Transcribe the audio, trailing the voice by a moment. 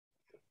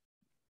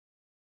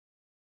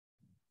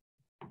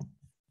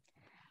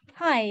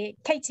Hi,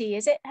 Katie,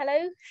 is it?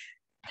 Hello?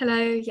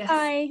 Hello, yes.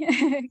 Hi,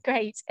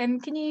 great.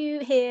 Can you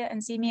hear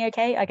and see me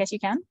okay? I guess you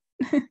can.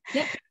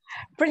 Yep.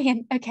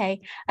 Brilliant.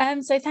 Okay.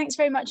 So thanks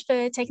very much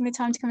for taking the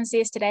time to come and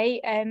see us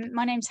today.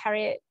 My name's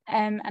Harriet,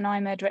 and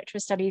I'm a Director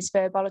of Studies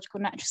for Biological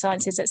and Natural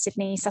Sciences at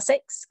Sydney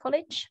Sussex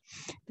College.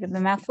 Bit of a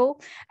mouthful.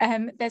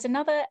 There's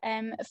another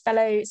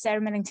fellow,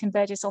 Sarah Millington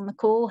Burgess, on the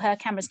call. Her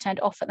camera's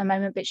turned off at the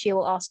moment, but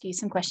she'll ask you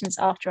some questions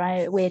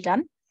after we're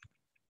done.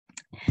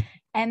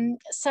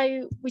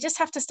 So we just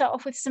have to start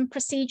off with some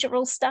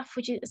procedural stuff,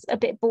 which is a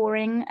bit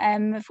boring,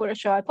 for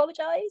which I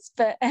apologise.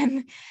 But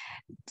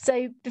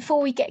so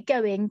before we get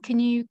going, can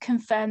you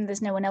confirm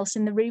there's no one else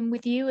in the room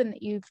with you and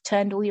that you've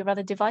turned all your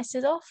other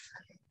devices off?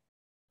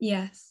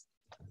 Yes.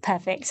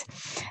 Perfect.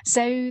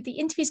 So the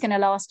interview is going to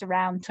last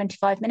around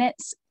 25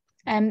 minutes.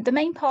 The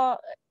main part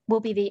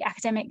will be the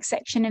academic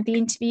section of the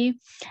interview.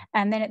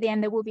 And then at the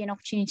end, there will be an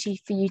opportunity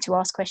for you to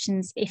ask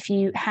questions if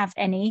you have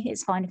any.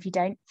 It's fine if you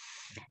don't.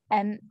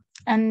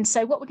 And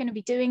so what we're going to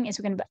be doing is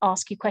we're going to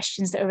ask you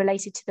questions that are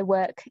related to the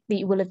work that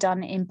you will have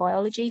done in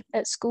biology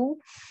at school.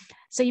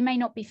 So you may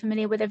not be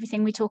familiar with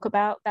everything we talk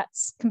about.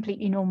 That's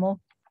completely normal.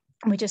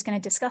 We're just going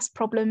to discuss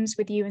problems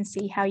with you and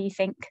see how you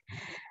think.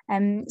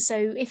 So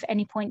if at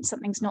any point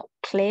something's not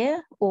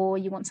clear or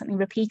you want something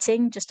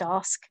repeating, just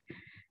ask.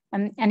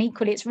 And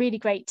equally, it's really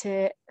great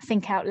to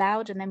think out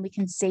loud and then we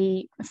can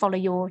follow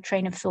your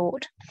train of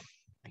thought.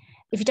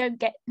 If you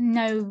don't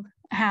know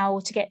how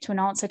to get to an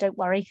answer, don't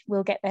worry,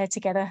 we'll get there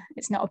together.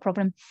 It's not a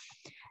problem.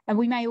 And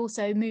we may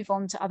also move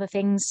on to other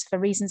things for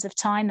reasons of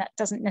time. That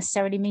doesn't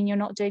necessarily mean you're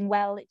not doing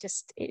well. It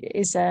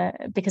is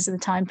because of the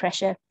time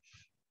pressure.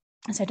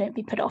 So don't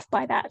be put off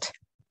by that.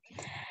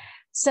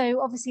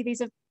 So obviously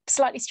these are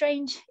slightly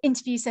strange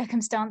interview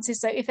circumstances.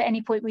 So if at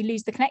any point we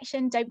lose the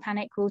connection, don't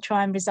panic, we'll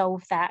try and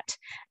resolve that.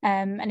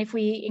 And if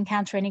we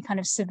encounter any kind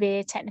of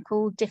severe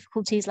technical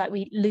difficulties, like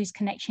we lose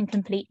connection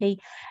completely,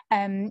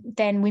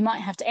 then we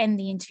might have to end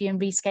the interview and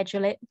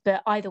reschedule it.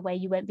 But either way,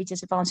 you won't be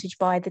disadvantaged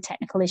by the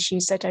technical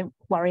issues. So don't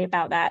worry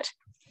about that.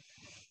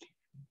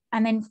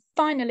 And then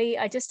finally,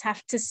 I just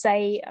have to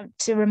say,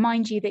 to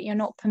remind you that you're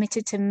not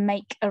permitted to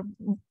make a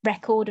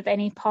record of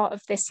any part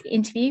of this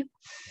interview.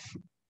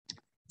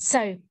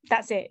 So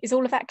that's it. Is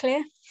all of that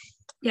clear?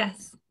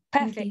 Yes.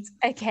 Perfect.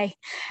 Okay.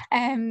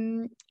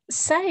 I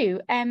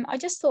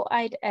just thought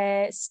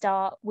I'd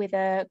start with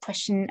a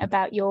question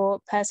about your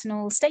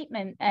personal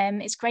statement.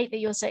 It's great that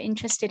you're so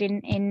interested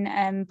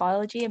in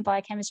biology and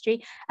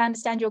biochemistry. I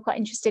understand you're quite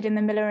interested in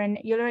the Miller and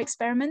Euler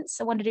experiments.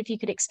 I wondered if you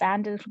could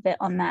expand a little bit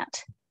on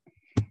that.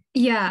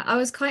 Yeah, I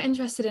was quite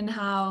interested in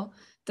how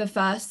the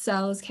first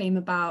cells came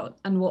about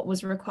and what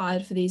was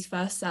required for these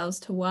first cells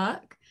to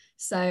work.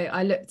 So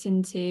I looked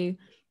into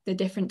the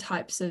different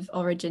types of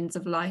origins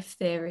of life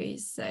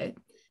theories. So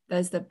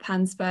there's the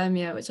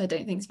panspermia, which I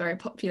don't think is very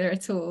popular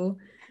at all.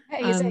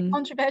 It's a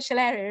controversial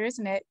area,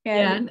 isn't it?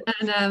 Yeah,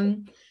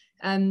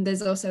 and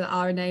there's also the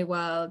RNA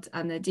world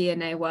and the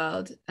DNA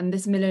world. And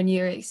this Miller and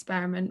Euler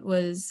experiment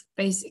was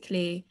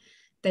basically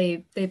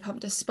they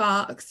pumped a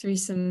spark through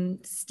some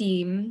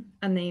steam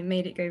and they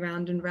made it go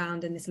round and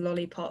round in this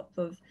lollipop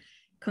of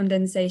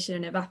condensation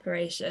and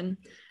evaporation,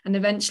 and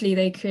eventually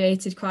they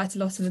created quite a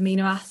lot of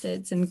amino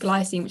acids and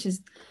glycine, which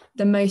is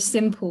the most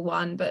simple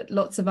one, but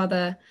lots of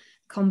other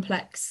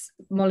complex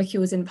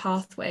molecules in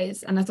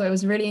pathways. And I thought it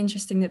was really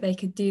interesting that they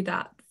could do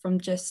that from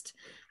just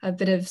a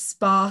bit of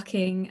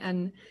sparking,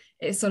 and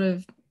it sort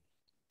of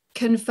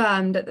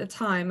confirmed at the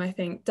time, I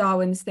think,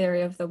 Darwin's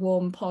theory of the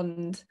warm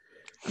pond.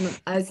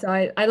 So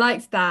I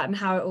liked that and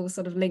how it all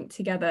sort of linked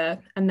together.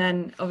 And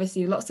then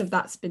obviously lots of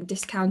that's been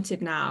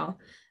discounted now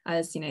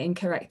as,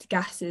 incorrect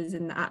gases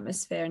in the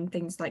atmosphere and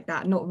things like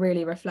that, not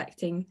really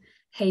reflecting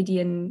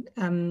Hadean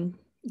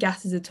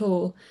gases at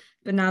all.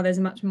 But now there's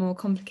much more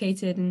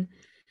complicated and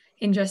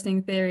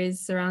interesting theories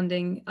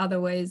surrounding other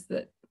ways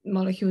that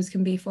molecules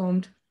can be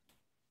formed.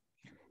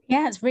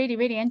 Yeah, it's really,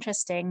 really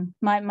interesting.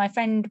 My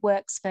friend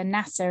works for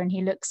NASA and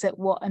he looks at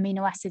what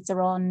amino acids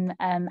are on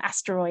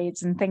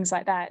asteroids and things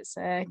like that. It's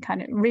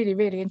kind of really,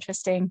 really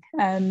interesting.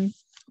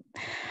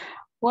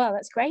 Well,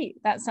 that's great.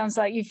 That sounds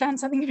like you found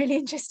something really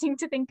interesting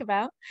to think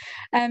about.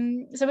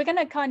 So we're going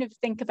to kind of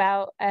think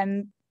about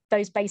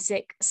those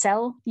basic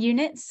cell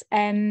units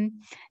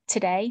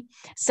today.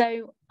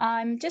 So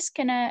I'm just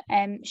going to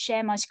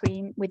share my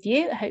screen with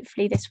you.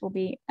 Hopefully this will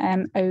be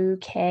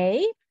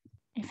okay.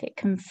 If it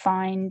can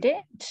find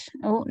it.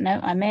 Oh, no,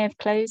 I may have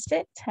closed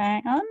it.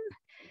 Hang on.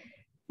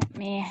 Let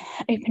me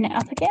open it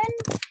up again.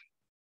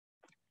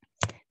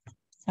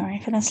 Sorry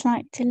for the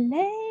slight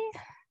delay.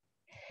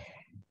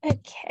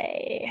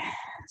 Okay,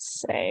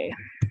 so let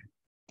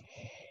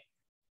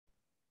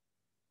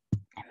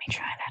me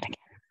try that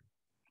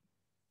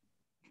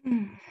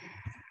again.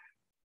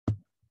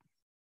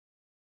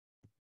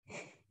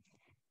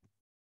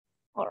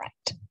 All right.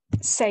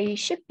 So you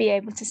should be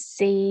able to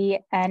see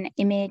an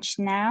image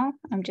now.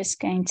 I'm just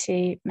going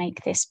to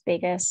make this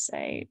bigger so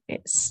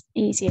it's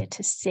easier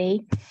to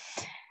see.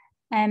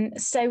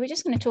 So we're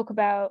just going to talk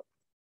about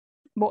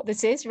what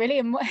this is really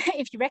and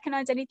if you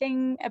recognize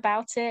anything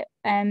about it.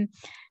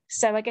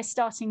 So I guess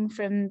starting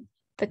from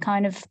the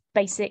kind of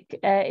basic,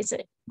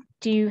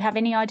 do you have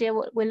any idea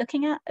what we're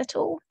looking at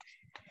all?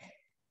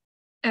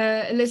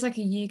 It looks like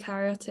a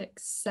eukaryotic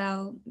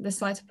cell, the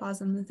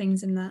cytoplasm, the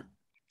things in that.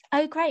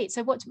 Oh, great.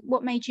 So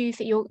what made you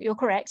think you're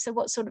correct? So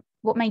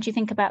what made you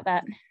think about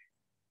that?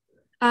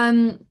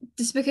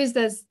 Just because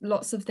there's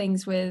lots of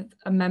things with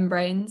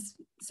membranes,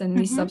 so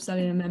these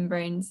subcellular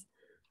membranes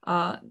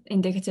are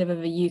indicative of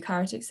a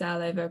eukaryotic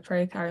cell over a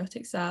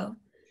prokaryotic cell,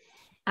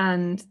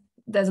 and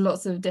there's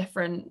lots of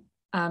different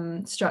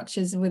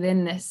structures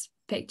within this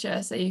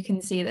picture, so you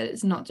can see that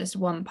it's not just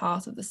one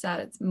part of the cell,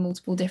 it's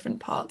multiple different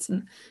parts,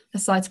 and the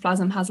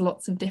cytoplasm has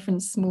lots of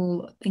different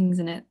small things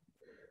in it.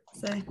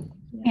 So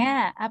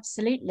yeah,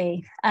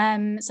 absolutely.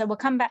 So we'll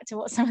come back to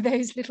what some of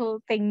those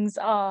little things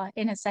are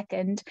in a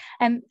second.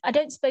 I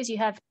don't suppose you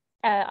have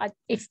I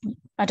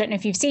don't know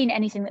if you've seen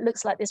anything that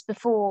looks like this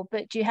before,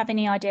 but do you have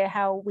any idea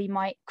how we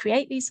might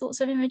create these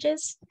sorts of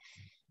images?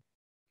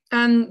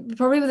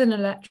 Probably with an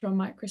electron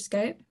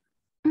microscope.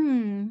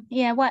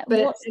 Yeah,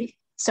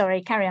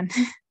 sorry, carry on.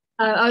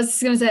 I was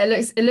just going to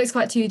say it looks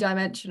quite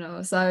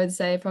two-dimensional, so I would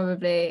say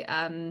probably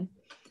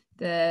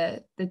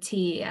the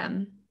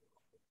TEM.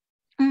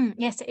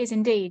 Yes, it is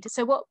indeed.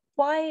 So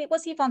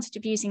what's the advantage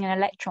of using an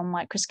electron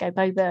microscope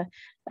over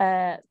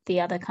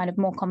the other kind of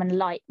more common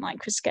light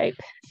microscope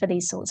for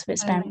these sorts of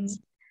experiments?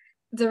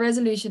 The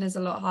resolution is a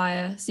lot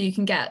higher, so you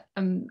can get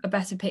a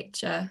better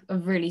picture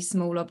of really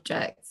small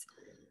objects,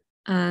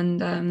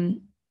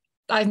 and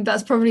I think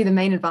that's probably the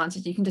main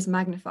advantage. You can just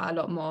magnify a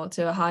lot more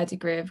to a higher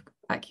degree of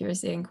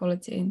accuracy and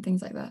quality and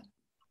things like that.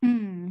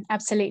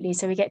 Absolutely.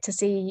 So we get to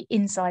see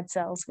inside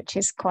cells, which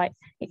is quite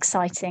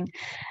exciting.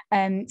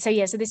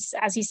 So this,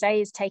 as you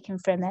say, is taken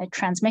from a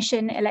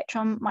transmission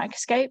electron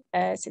microscope.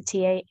 It's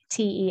a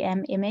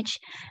TEM image.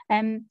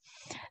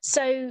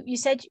 So you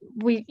said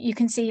you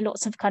can see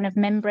lots of kind of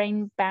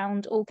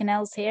membrane-bound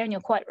organelles here, and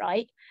you're quite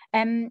right.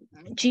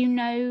 Do you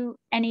know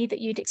any that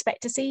you'd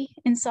expect to see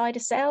inside a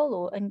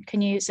cell,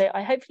 so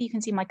hopefully you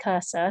can see my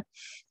cursor.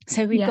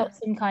 So we've got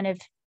some kind of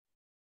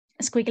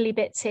squiggly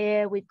bits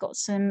here. We've got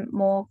some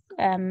more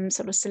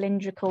sort of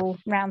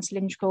round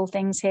cylindrical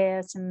things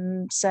here,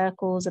 some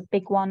circles, a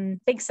big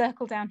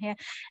circle down here.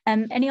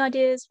 Any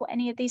ideas what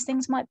any of these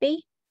things might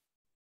be?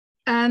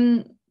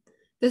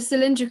 The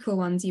cylindrical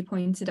ones you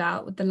pointed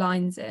out with the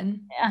lines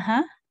in,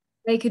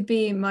 they could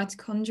be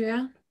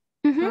mitochondria.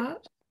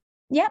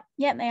 Yeah,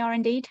 they are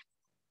indeed.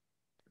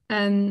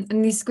 And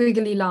these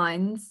squiggly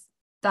lines,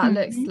 that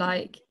looks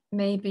like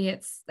maybe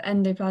it's the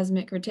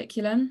endoplasmic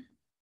reticulum,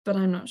 but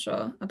I'm not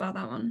sure about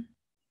that one.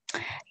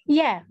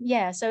 Yeah,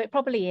 so it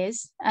probably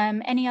is.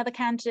 Any other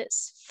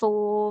candidates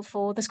for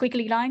the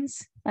squiggly lines?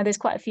 There's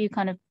quite a few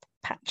kind of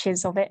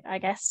patches of it, I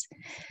guess.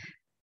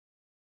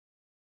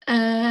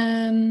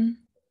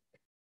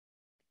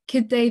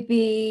 Could they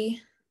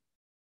be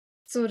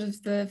sort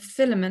of the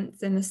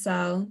filaments in the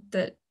cell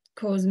that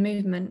cause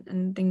movement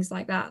and things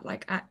like that,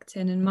 like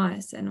actin and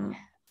myosin?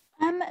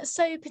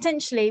 So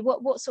potentially,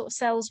 what sort of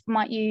cells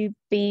might you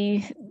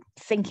be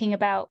thinking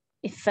about?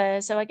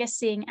 So I guess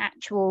seeing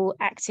actual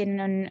actin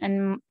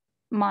and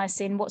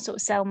myosin, what sort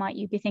of cell might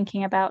you be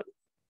thinking about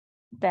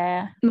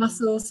there?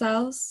 Muscle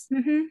cells.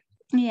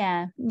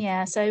 Yeah.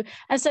 So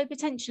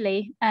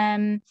potentially,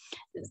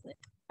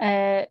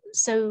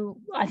 so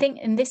I think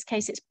in this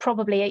case it's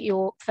probably, at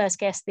your first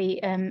guess,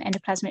 the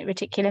endoplasmic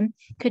reticulum.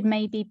 Could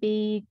maybe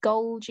be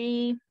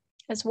Golgi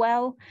as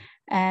well.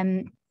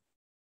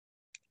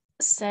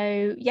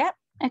 So yeah.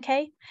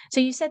 Okay, so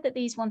you said that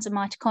these ones are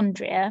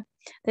mitochondria.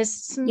 There's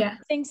some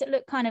things that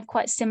look kind of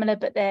quite similar,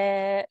 but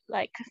they're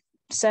like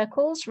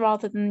circles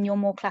rather than your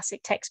more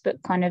classic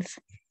textbook kind of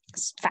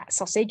fat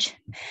sausage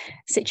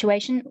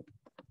situation.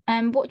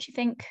 What do you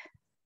think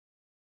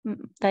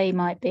they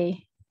might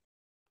be?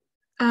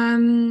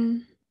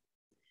 Maybe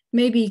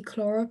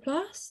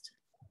chloroplast.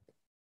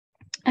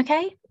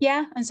 Okay,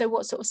 yeah. And so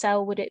what sort of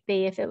cell would it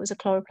be if it was a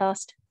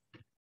chloroplast?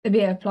 It'd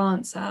be a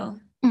plant cell.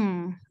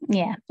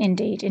 Yeah,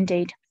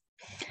 indeed.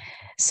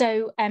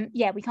 So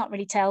we can't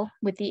really tell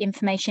with the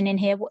information in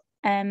here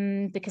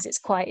because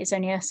it's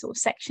only a sort of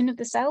section of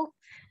the cell.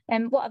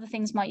 What other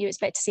things might you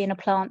expect to see in a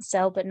plant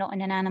cell but not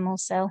in an animal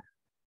cell?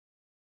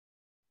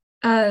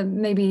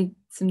 Maybe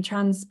some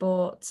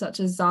transport such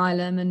as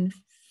xylem and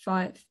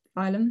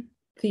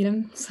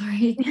phloem,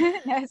 sorry.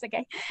 No, it's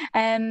okay.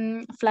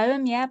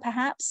 Phloem, yeah,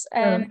 perhaps.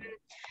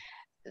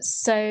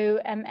 So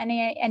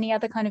any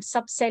other kind of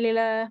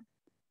subcellular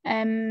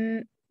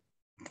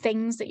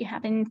things that you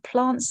have in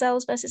plant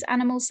cells versus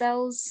animal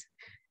cells?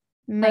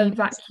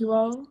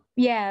 Vacuole.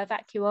 Yeah,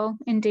 vacuole,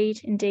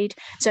 indeed.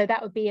 So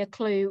that would be a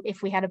clue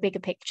if we had a bigger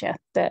picture,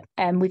 but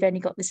we've only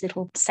got this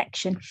little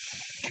section.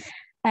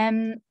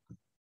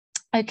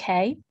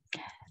 Okay.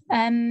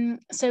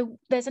 So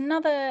there's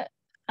another.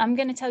 I'm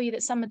going to tell you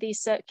that some of these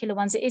circular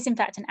ones, it is in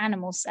fact an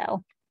animal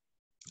cell.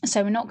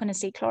 So we're not going to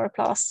see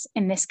chloroplasts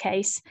in this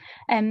case.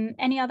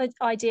 Any other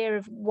idea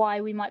of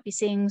why we might be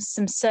seeing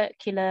some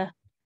circular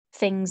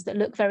things that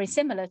look very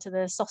similar to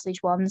the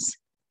sausage ones,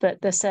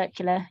 but they're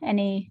circular?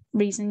 Any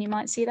reason you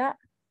might see that?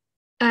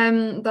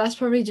 That's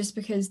probably just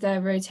because they're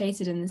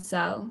rotated in the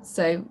cell.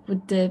 So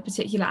with the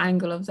particular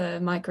angle of the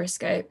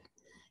microscope,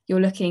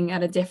 you're looking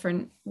at a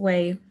different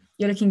way.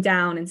 You're looking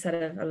down instead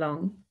of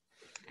along.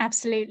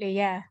 Absolutely,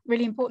 yeah.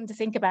 Really important to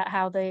think about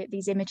how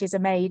these images are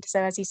made.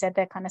 So as you said,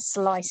 they're kind of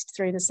sliced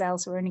through the cell,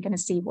 so we're only going to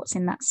see what's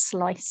in that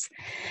slice.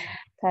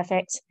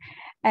 Perfect.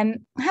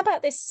 How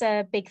about this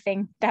big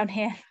thing down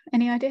here?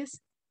 Any ideas?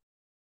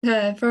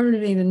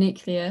 Probably the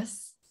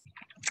nucleus.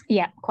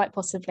 Yeah, quite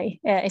possibly,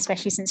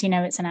 especially since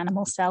it's an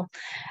animal cell.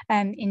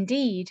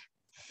 Indeed.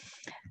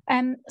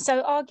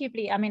 So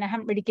arguably, I mean, I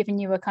haven't really given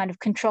you a kind of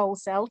control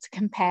cell to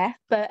compare,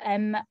 but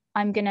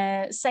I'm going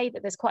to say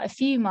that there's quite a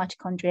few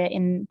mitochondria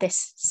in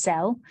this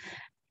cell.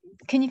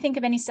 Can you think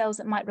of any cells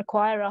that might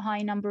require a high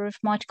number of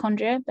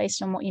mitochondria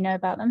based on what you know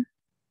about them?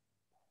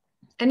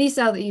 Any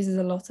cell that uses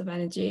a lot of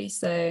energy.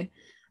 So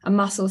a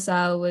muscle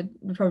cell would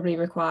probably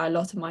require a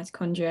lot of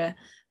mitochondria,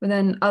 but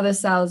then other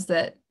cells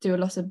that do a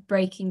lot of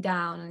breaking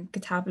down and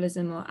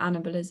catabolism or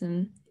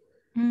anabolism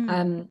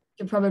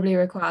could probably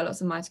require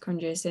lots of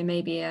mitochondria. So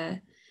maybe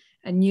a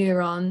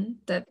neuron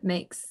that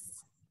makes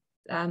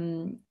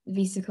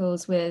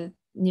vesicles with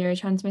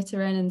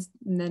neurotransmitter in and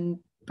then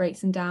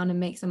breaks them down and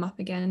makes them up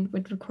again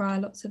would require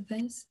lots of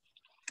those.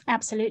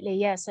 Absolutely,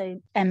 yeah.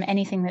 So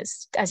anything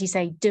that's, as you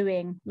say,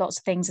 doing lots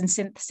of things, and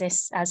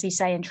synthesis, as you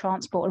say, and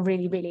transport are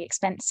really, really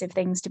expensive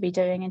things to be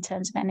doing in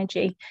terms of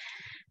energy.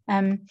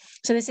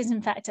 So this is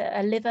in fact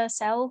a liver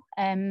cell,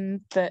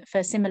 but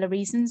for similar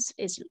reasons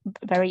is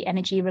very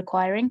energy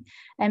requiring.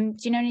 Do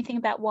you know anything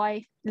about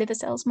why liver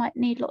cells might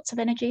need lots of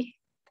energy?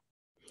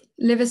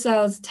 Liver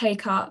cells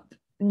take up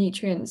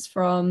nutrients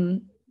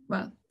from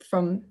liver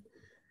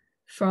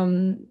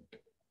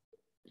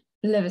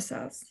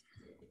cells.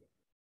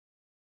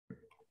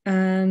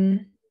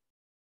 They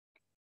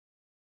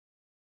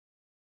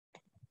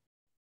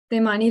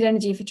might need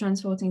energy for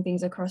transporting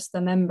things across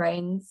the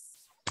membranes,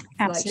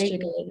 Absolutely.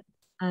 like sugar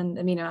and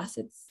amino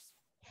acids.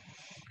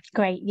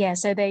 Great, yeah.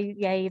 So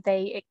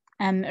they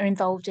are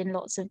involved in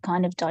lots of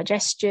kind of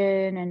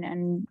digestion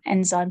and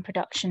enzyme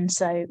production.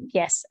 So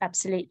yes,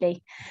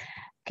 absolutely.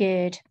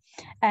 Good.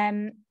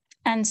 And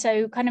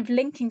so kind of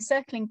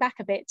circling back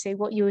a bit to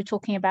what you were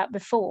talking about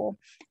before,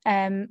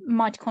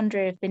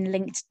 mitochondria have been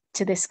linked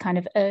to this kind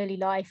of early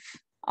life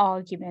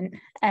argument.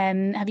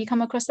 Have you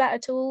come across that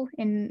at all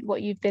in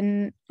what you've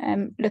been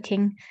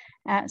looking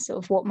at,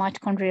 sort of what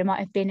mitochondria might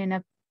have been in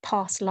a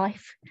past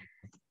life?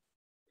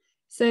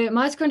 So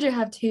mitochondria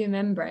have two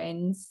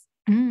membranes,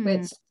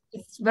 which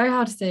it's very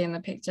hard to see in the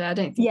picture. I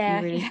don't think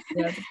you really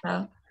be able to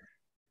tell.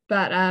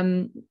 But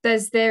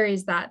there's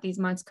theories that these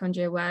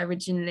mitochondria were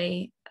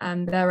originally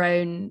their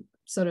own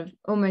sort of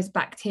almost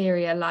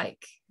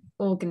bacteria-like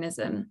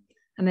organism,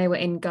 and they were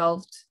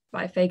engulfed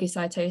by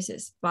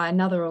phagocytosis by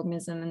another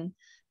organism, and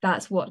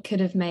that's what could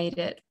have made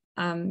it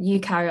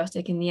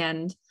eukaryotic in the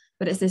end.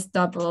 But it's this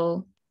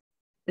double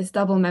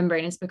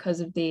membrane is because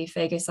of the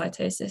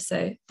phagocytosis.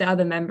 So the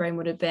other membrane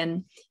would have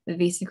been the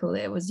vesicle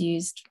that was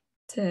used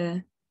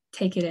to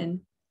take it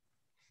in.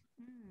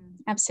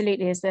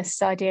 Absolutely, is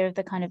this idea of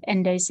the kind of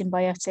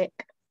endosymbiotic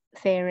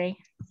theory.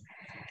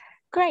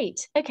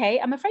 Great. Okay,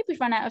 I'm afraid we've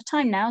run out of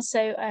time now,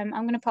 so I'm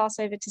going to pass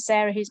over to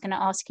Sarah, who's going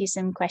to ask you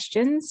some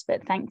questions,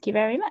 but thank you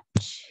very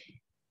much.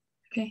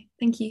 Okay,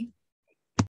 thank you.